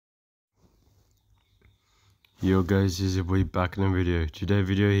Yo guys, this is a way back in the video. Today's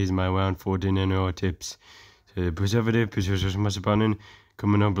video is my round 14 NRL tips. So push over there, push the button,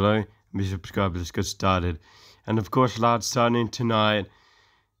 comment down below, and be subscribed. Let's get started. And of course, lads, starting tonight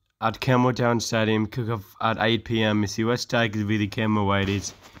at Campbelltown Stadium, kick off at 8 PM. It's the West Tigers with the Canberra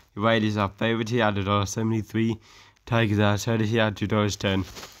Raiders. The Raiders are favourite here at $1.73. Tigers are outside here at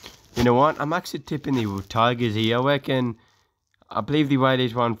 $2.10. You know what? I'm actually tipping the Tigers here. I believe the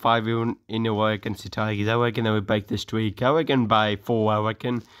Raiders won 5 in a row against the Tigers. I reckon they would break the streak. I reckon by 4, I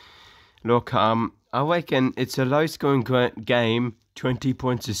reckon. Look, I reckon it's a low-scoring game, 20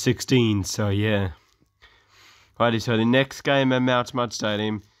 points to 16, so yeah. Righty, so the next game at Mount Smart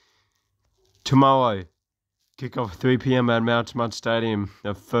Stadium, tomorrow, kick-off 3 PM at Mount Smart Stadium,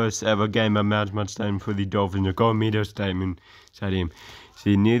 the first ever game at Mount Smart Stadium for the Dolphins, the Gold Meadow Stadium.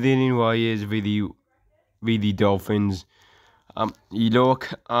 The New Zealand Warriors with the Dolphins.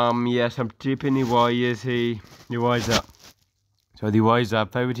 Yes, I'm tipping the Warriors here. The Warriors up. So the Warriors are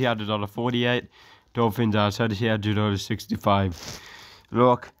favourite here at $1.48. Dolphins are outside here at $2.65.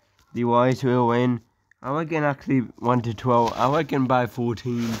 Look, the Warriors will win. I reckon actually 1 to 12. I reckon by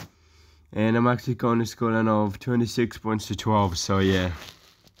 14. And I'm actually going to score of 26 points to 12. So yeah.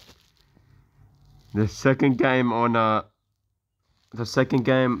 The second game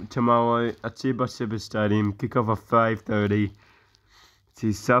tomorrow at Super Stadium, kick-off at 5:30. It's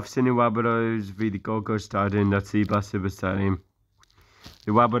the South Sydney Rabbitohs v the Gold Coast Titans at Super Stadium.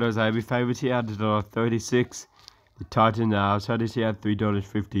 The Rabbitohs are every favourite here at $1.36. The Titans are outside here at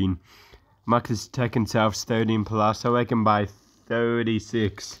 $3.15. Max is taking South's 13 plus, I reckon by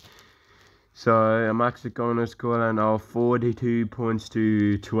 36. So I'm actually going to score of 42 points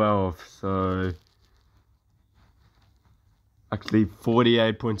to 12. So actually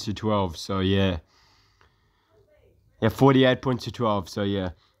 48 points to 12, so yeah. Yeah, 48 points to 12, so yeah.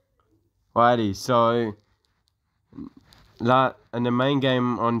 Righty, so and the main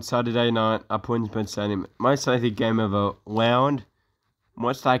game on Saturday night at Point Stadium, most likely game of a round,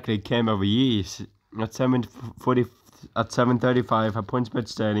 most likely game of a year, at 7:35 at Point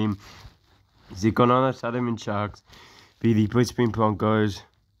Stadium. The Gonona Southern Sharks be the Brisbane Broncos.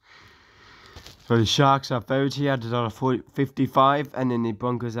 So the Sharks are favourite here at $1.55, and then the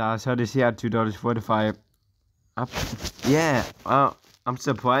Broncos are outside here at $2.45. I'm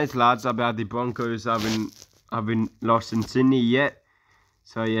surprised, lads, about the Broncos having lost in Sydney yet.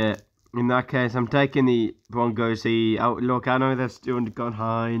 So yeah, in that case, I'm taking the Broncos here. Look, I know they've still got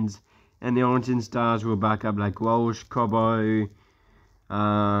Hines, and the Origin Stars will back up like Walsh, Cobbo,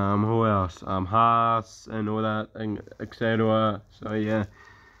 who else? Haas and all that, and etc. So yeah.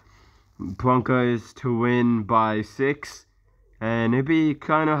 Broncos to win by 6, and it'll be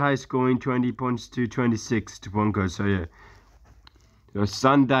kind of high scoring, 20 points to 26 to Broncos. So yeah, so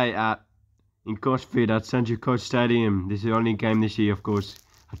Sunday in Gosford at Central Coast Stadium. This is the only game this year, of course,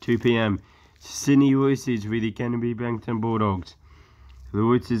 at 2 PM. Sydney Roosters with the Canterbury Bankstown Bulldogs. The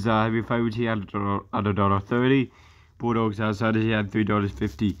Roosters are heavy favourite here at $1.30. Bulldogs outside here at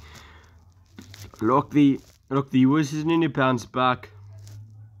 $3.50. Look, the Roosters need to bounce back.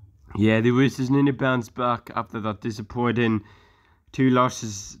 Yeah, the Roosters need to bounce back after that disappointing 3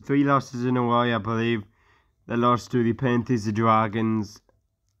 losses in a row, I believe. They lost to the Panthers, the Dragons,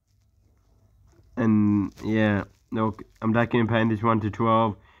 and yeah, look, I'm taking the Panthers 1 to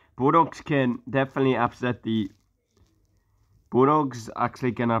 12. Bulldogs can definitely upset the Roosters,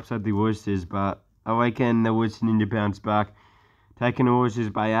 but I reckon the Roosters need to bounce back. Taking the Roosters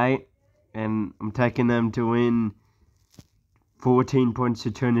by 8, and I'm taking them to win 14 points to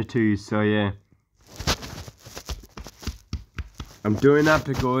 22, so yeah. I'm doing that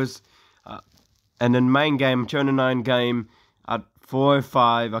because, and then main game, 29 game at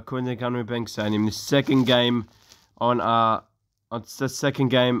 4:05 at Queensland Canterbury Bank Stadium. The second game on our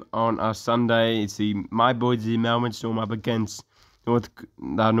Sunday. It's my boys, the Melbourne Storm, up against North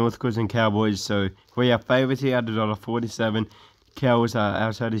Queensland Cowboys. So we are favourites here at $1.47. Cows are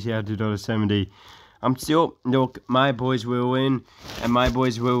outsiders here at $1.70. Look, my boys will win, and my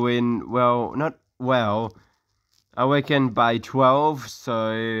boys will win, well, not well, I reckon by 12, so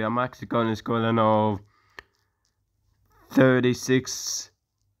I'm actually going to score of 36,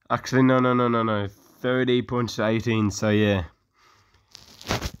 actually, no, 30 points to 18, so yeah.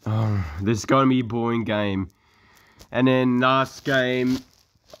 This is going to be a boring game. And then last game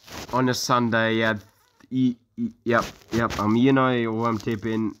on a Sunday, you know what I'm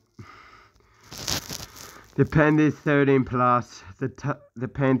tipping. The Panthers 13 plus, the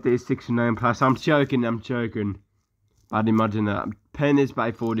Panthers 69 plus. I'm joking. I'd imagine that. Panthers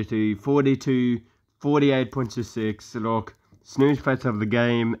by 42, 48 points to 6. Look, snooze fest of the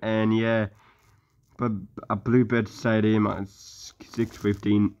game, and yeah. a Bluebird Stadium at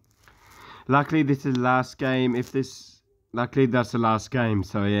 6:15. Luckily, this is the last game. Luckily, that's the last game.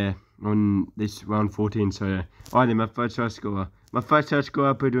 So yeah, on this round 14. So yeah, alright, my first try score. My first try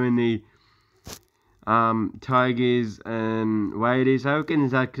score between the Tigers and Raiders. I reckon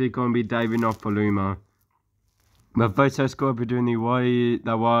it's actually going to be David Nofaluma. My first try score between the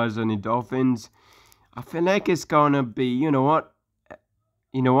Warriors and the Dolphins. I feel like it's going to be, you know what,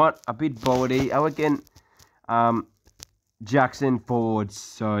 a bit boldy. I reckon Jackson forwards.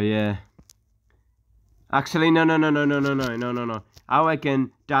 So yeah. Actually, no. I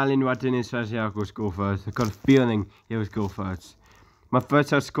reckon Darlin Martinez-Fasiak will score first. I've got a feeling he will score first. My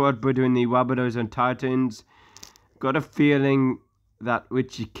first squad between the Rabbitohs and Titans. Got a feeling that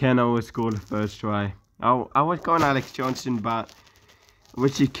Richie Kenner will score the first try. I was going Alex Johnson, but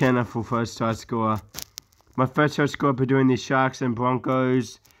Richie Kenner for first try score. My first try score between the Sharks and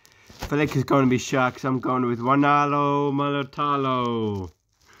Broncos. I feel like it's going to be Sharks. I'm going with Wanalo Malotalo.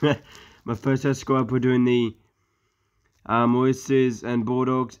 My first squad between the Roosters and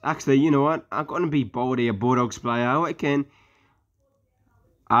Bulldogs. Actually, you know what? I'm going to be boldy, a Bulldogs player.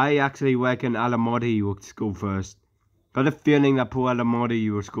 I actually reckon Alamotti will score first. Got a feeling that poor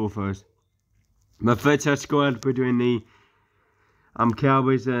Alamotti will score first. My first squad between the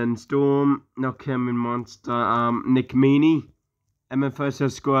Cowboys and Storm. Not Cameron Monster. Nick Meaney. And my first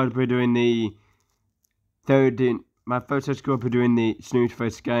squad between the squad between the Snooze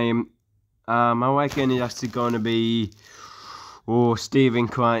Fest game. I reckon it's actually going to be Stephen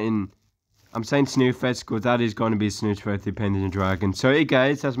Crichton. I'm saying Snooze Fest because that is going to be Snooze Fest depending on Dragon. Sorry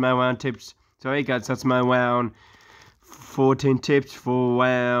guys, that's my round tips. Sorry guys, that's my round 14 tips for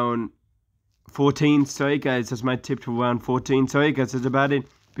round 14. Sorry guys, that's my tip for round 14. Sorry guys, that's about it.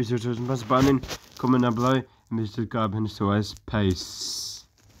 Be sure to press the button, comment down below, and be sure to subscribe and peace.